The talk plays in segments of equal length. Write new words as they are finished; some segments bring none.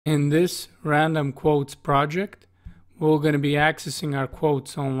In this random quotes project, we're going to be accessing our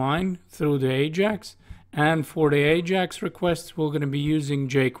quotes online through the AJAX. And for the AJAX requests, we're going to be using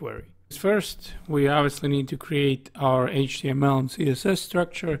jQuery. First, we obviously need to create our HTML and CSS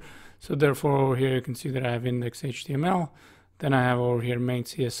structure. So therefore, over here, you can see that I have index.html. Then I have over here main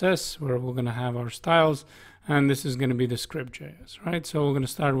CSS, where we're going to have our styles. And this is going to be the script.js, right? So we're going to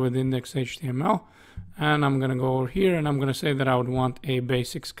start with index.html. And I'm going to go over here and I'm going to say that I would want a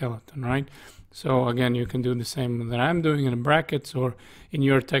basic skeleton, right? So again, you can do the same that I'm doing in the brackets, or in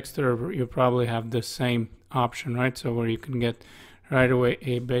your text editor, you probably have the same option, right? So where you can get right away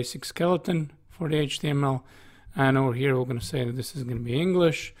a basic skeleton for the HTML. And over here, we're going to say that this is going to be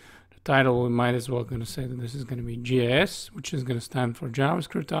English. The title, we might as well going to say that this is going to be JS, which is going to stand for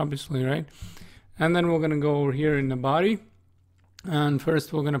JavaScript, obviously, right? And then we're going to go over here in the body. And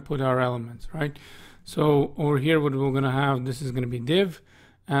first, we're going to put our elements, right? So over here, what we're going to have, this is going to be div,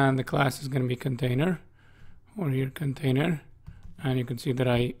 and the class is going to be container. Over here, container. And you can see that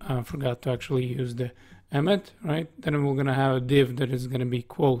I forgot to actually use the emmet, right? Then we're going to have a div that is going to be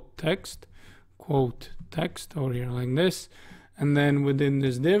quote text over here like this. And then within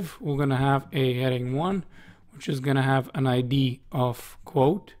this div, we're going to have a heading 1, which is going to have an ID of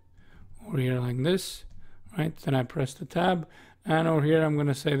quote over here like this, right? Then I press the tab, and over here, I'm going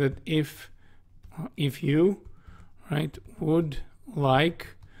to say that if you, right, would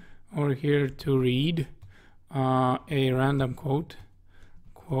like over here to read a random quote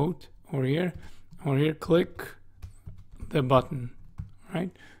over here, click the button,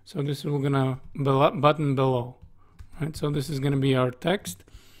 right? So this is we're gonna button below, right? So this is gonna be our text,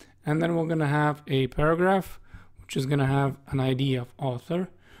 and then we're gonna have a paragraph, which is gonna have an ID of author.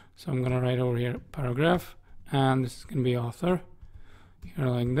 So I'm gonna write over here paragraph, and this is gonna be author here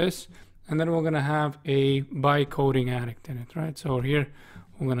like this. And then we're going to have a by coding addict in it, right? So over here,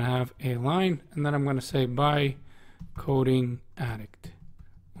 we're going to have a line, and then I'm going to say by coding addict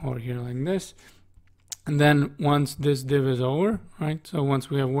over here like this. And then once this div is over, right? So once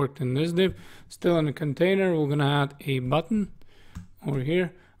we have worked in this div, still in the container, we're going to add a button over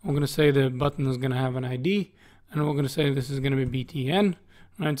here. We're going to say the button is going to have an ID, and we're going to say this is going to be BTN.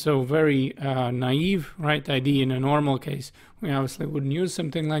 Right, so very naive, right? ID in a normal case, we obviously wouldn't use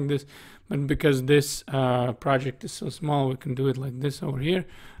something like this, but because this project is so small, we can do it like this over here.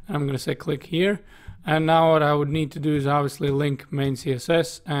 And I'm going to say click here. And now what I would need to do is obviously link main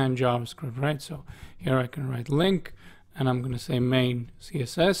CSS and JavaScript, right? So here I can write link, and I'm going to say main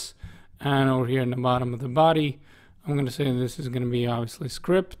CSS. And over here in the bottom of the body, I'm going to say this is going to be obviously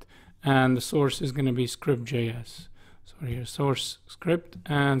script, and the source is going to be script.js. So here, source script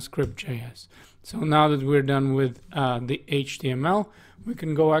and script.js. So now that we're done with the HTML, we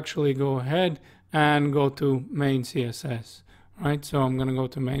can go ahead and go to main CSS, right? So I'm going to go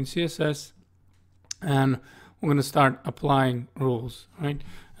to main CSS, and we're going to start applying rules, right?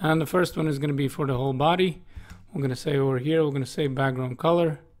 And the first one is going to be for the whole body. We're going to say over here, we're going to say background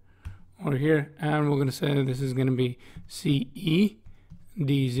color over here, and we're going to say that this is going to be CE,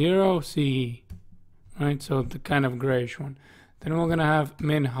 D0, CE. Right, so the kind of grayish one. Then we're going to have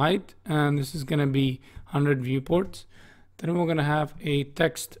min height, and this is going to be 100 viewports. Then we're going to have a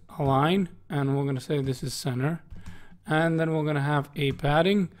text align, and we're going to say this is center. And then we're going to have a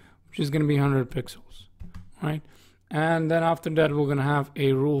padding, which is going to be 100 pixels, right? And then after that, we're going to have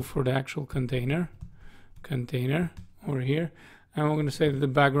a rule for the actual container over here. And we're going to say that the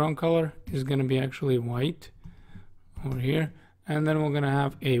background color is going to be actually white over here. And then we're going to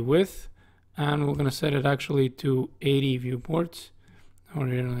have a width, and we're going to set it actually to 80 viewports over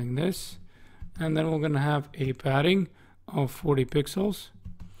here like this. And then we're going to have a padding of 40 pixels.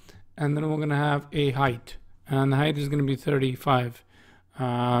 And then we're going to have a height, and the height is going to be 35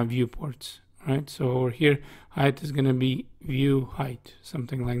 viewports, right? So over here, height is going to be view height,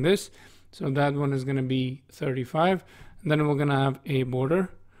 something like this. So that one is going to be 35. And then we're going to have a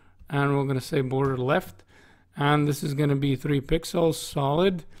border, and we're going to say border left. And this is going to be 3 pixels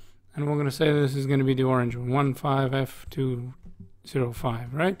solid. And we're going to say this is going to be the orange one, 15F205,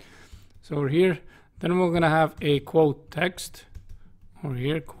 right? So over here, then we're going to have a quote text over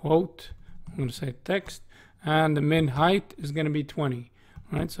here, quote. I'm going to say text, and the min height is going to be 20,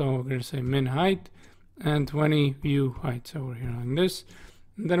 right? So we're going to say min height and 20 view heights over here like this.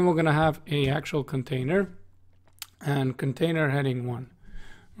 And then we're going to have a actual container, and container heading 1,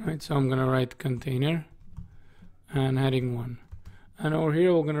 right? So I'm going to write container and heading 1. And over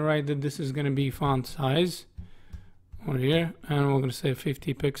here, we're going to write that this is going to be font size over here, and we're going to say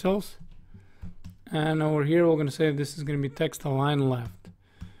 50 pixels. And over here, we're going to say this is going to be text align left.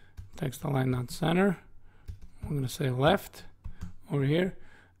 Text align, not center. We're going to say left over here.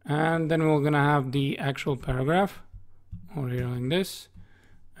 And then we're going to have the actual paragraph over here like this.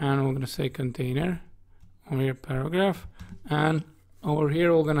 And we're going to say container over here paragraph. And over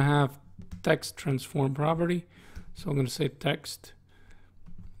here, we're going to have text transform property. So we're going to say text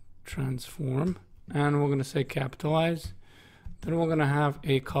transform. And we're going to say capitalize. Then we're going to have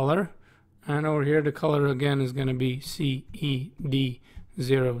a color. And over here, the color again is going to be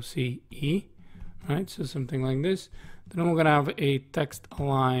CED0CE. Right? So something like this. Then we're going to have a text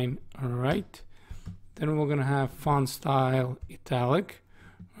align right. Then we're going to have font style italic.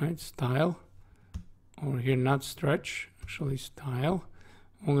 Right? Style. Over here, not stretch, actually style.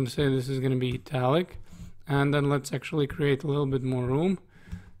 We're going to say this is going to be italic. And then let's actually create a little bit more room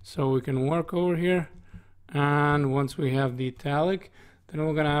so we can work over here. And once we have the italic, then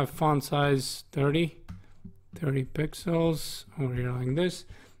we're going to have font size 30 pixels over here like this.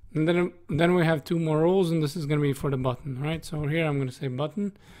 And then we have two more rules, and this is going to be for the button, right? So over here, I'm going to say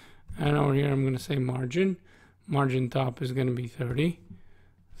button. And over here, I'm going to say margin. Margin top is going to be 30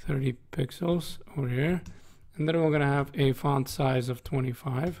 pixels over here. And then we're going to have a font size of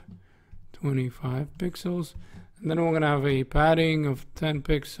 25 pixels. And then we're going to have a padding of 10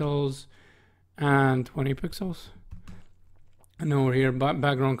 pixels and 20 pixels. And over here,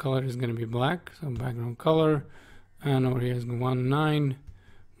 background color is going to be black. So background color. And over here is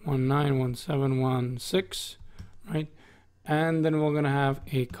 191716, right? And then we're going to have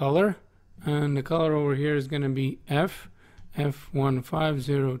a color. And the color over here is going to be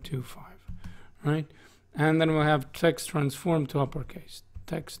F15025, right? And then we'll have text transform to uppercase.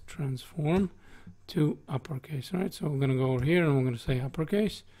 Text transform to uppercase, right? So we're going to go over here and we're going to say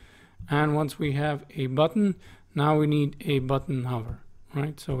uppercase. And once we have a button, now we need a button hover,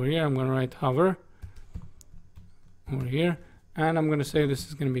 right? So over here, I'm going to write hover over here. And I'm going to say this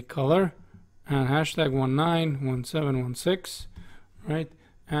is going to be color and hashtag 191716, right?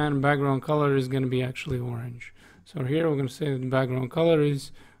 And background color is going to be actually orange. So here we're going to say that the background color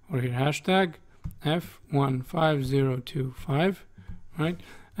is over here hashtag F15025, right?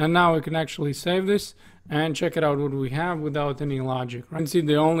 And now we can actually save this and check it out what we have without any logic, right? You can see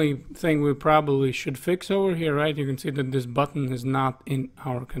the only thing we probably should fix over here, right? You can see that this button is not in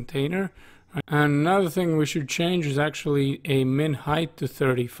our container. Right? And another thing we should change is actually a min height to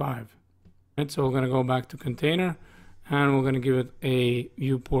 35. Right? So we're going to go back to container and we're going to give it a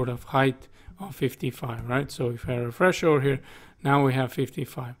viewport of height of 55, right? So if I refresh over here, now we have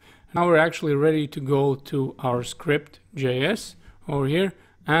 55. Now we're actually ready to go to our script JS over here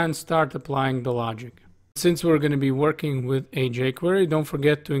and start applying the logic. Since we're going to be working with a jQuery, don't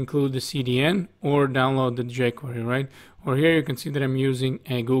forget to include the CDN or download the jQuery, right? Or here you can see that I'm using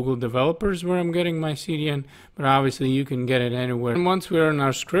a Google Developers where I'm getting my CDN, but obviously you can get it anywhere. And once we're in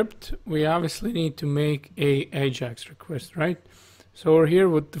our script, we obviously need to make a AJAX request, right? So over here,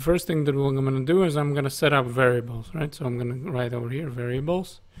 what the first thing that I'm going to do is I'm going to set up variables, right? So I'm going to write over here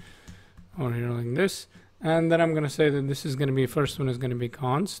variables over here like this. And then I'm going to say that this is going to be, first one is going to be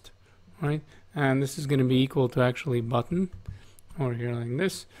const, right? And this is going to be equal to actually button over here like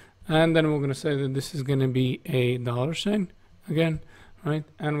this. And then we're going to say that this is going to be a $sign again, right?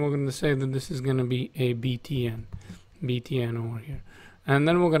 And we're going to say that this is going to be a BTN over here. And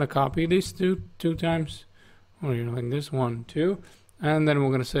then we're going to copy these two times over here like this, 1, 2. And then we're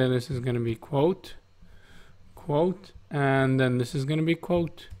going to say this is going to be quote, and then this is going to be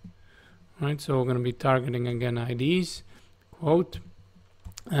quote, right? So we're going to be targeting again IDs, quote,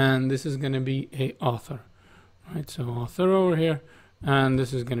 and this is going to be a author, right? So author over here, and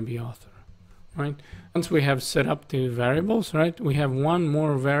this is going to be author, right? Once we have set up the variables, right, we have one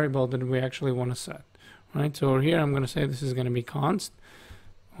more variable that we actually want to set, right? So over here, I'm going to say this is going to be const,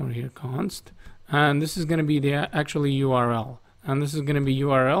 over here const, and this is going to be the actually URL. And this is going to be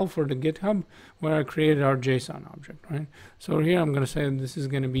URL for the GitHub where I created our JSON object, right? So here I'm going to say this is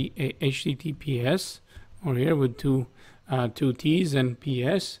going to be a HTTPS over here with two T's and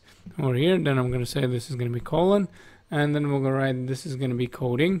PS over here. Then I'm going to say this is going to be colon, and then we're going to write this is going to be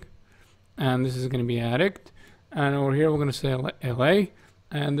coding, and this is going to be addict, and over here we're going to say LA,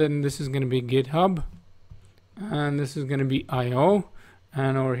 and then this is going to be GitHub, and this is going to be IO,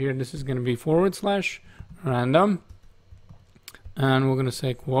 and over here this is going to be / random. And we're going to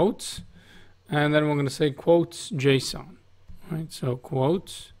say quotes, and then we're going to say quotes JSON, right? So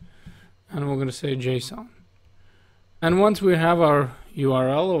quotes, and we're going to say JSON. And once we have our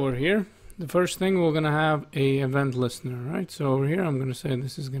URL over here, the first thing we're going to have a event listener, right? So over here, I'm going to say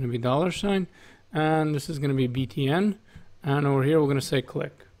this is going to be $, and this is going to be BTN, and over here, we're going to say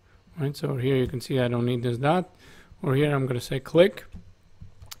click, right? So over here, you can see I don't need this dot. Over here, I'm going to say click,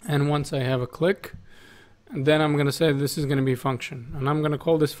 and once I have a click, And then I'm going to say this is going to be function, and I'm going to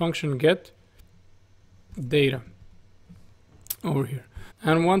call this function get data over here.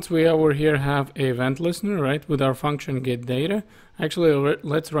 And once we over here have a event listener, right, with our function get data, actually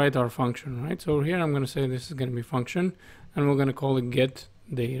let's write our function, right? So over here I'm going to say this is going to be function, and we're going to call it get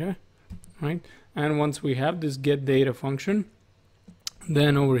data, right? And once we have this get data function,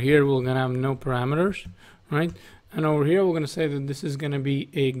 then over here we're going to have no parameters, right? And over here we're going to say that this is going to be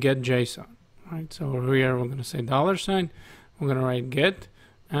a get JSON, right? So over here we're going to say $, we're going to write get,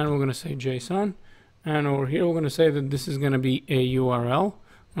 and we're going to say JSON. And over here we're going to say that this is going to be a URL,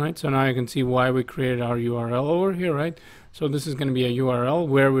 right? So now you can see why we created our URL over here, right? So this is going to be a URL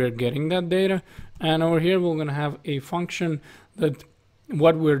where we're getting that data, and over here we're going to have a function that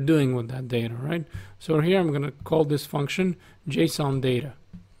what we're doing with that data, right? So here I'm going to call this function JSON data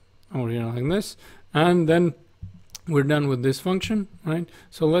over here like this, and then we're done with this function, right?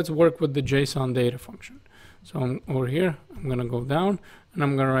 So let's work with the JSON data function. So over here I'm going to go down, and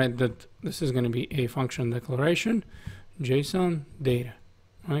I'm going to write that this is going to be a function declaration JSON data,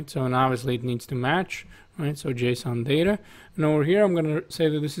 right? So and obviously it needs to match, right? So JSON data, and over here I'm going to say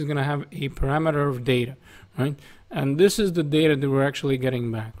that this is going to have a parameter of data, right? And this is the data that we're actually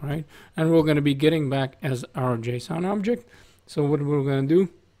getting back, right? And we're going to be getting back as our JSON object. So what we're going to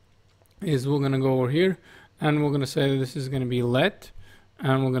do is we're going to go over here, and we're going to say that this is going to be let,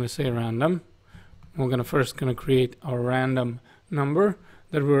 and we're going to say random. We're going to first create our random number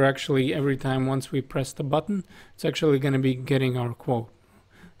that we're actually, every time once we press the button, it's actually going to be getting our quote.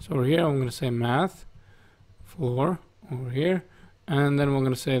 So over here I'm going to say math floor over here, and then we're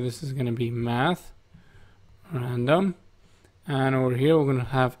going to say this is going to be math random, and over here we're going to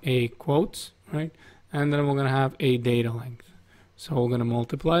have a quotes, right? And then we're going to have a data length. So we're going to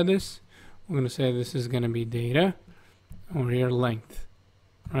multiply this. We're going to say this is going to be data over here length,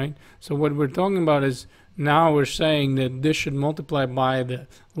 right? So what we're talking about is now we're saying that this should multiply by the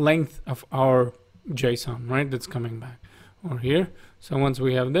length of our JSON, right? That's coming back over here. So once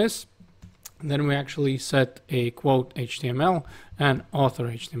we have this, then we actually set a quote HTML and author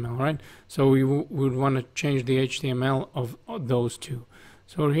HTML, right? So we would want to change the HTML of those two.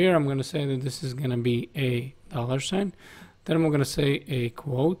 So here I'm going to say that this is going to be a $. Then we're going to say a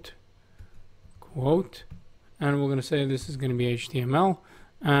quote, and we're going to say this is going to be HTML,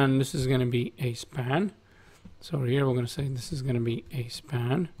 and this is going to be a span. So here we're going to say this is going to be a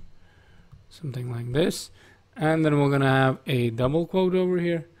span, something like this. And then we're going to have a double quote over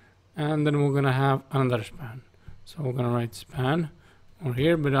here, and then we're going to have another span. So we're going to write span over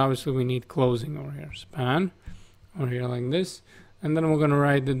here, but obviously we need closing over here, span over here like this. And then we're going to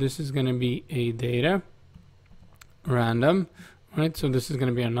write that this is going to be a data random, right? So this is going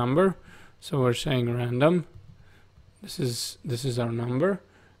to be a number. So we're saying random. This is our number,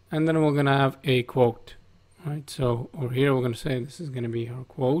 and then we're going to have a quote, right? So over here we're going to say this is going to be our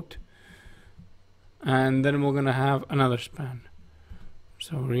quote, and then we're going to have another span.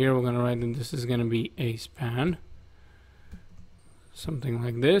 So over here we're going to write that this is going to be a span, something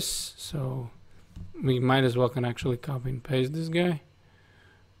like this. So we might as well can actually copy and paste this guy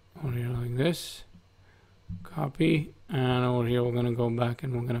over here like this, copy, and over here we're going to go back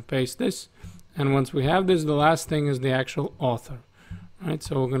and we're going to paste this. And once we have this, the last thing is the actual author, right?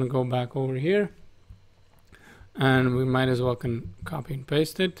 So we're going to go back over here, and we might as well can copy and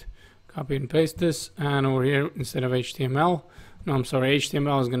paste it, copy and paste this. And over here, instead of HTML, no, I'm sorry,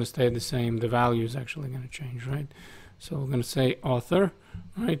 HTML is going to stay the same. The value is actually going to change, right? So we're going to say author,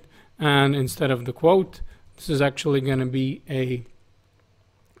 right? And instead of the quote, this is actually going to be a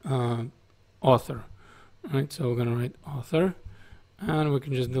author, right? So we're going to write author, and we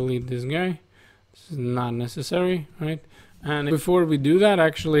can just delete this guy. This is not necessary, right? And before we do that,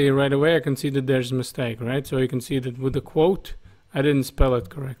 actually right away I can see that there's a mistake, right? So you can see that with the quote I didn't spell it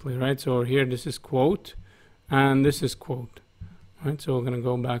correctly, right? So over here this is quote and this is quote, right? So we're going to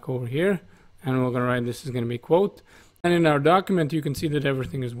go back over here and we're going to write this is going to be quote. And in our document you can see that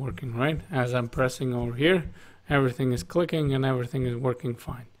everything is working, right? As I'm pressing over here, everything is clicking and everything is working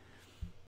fine.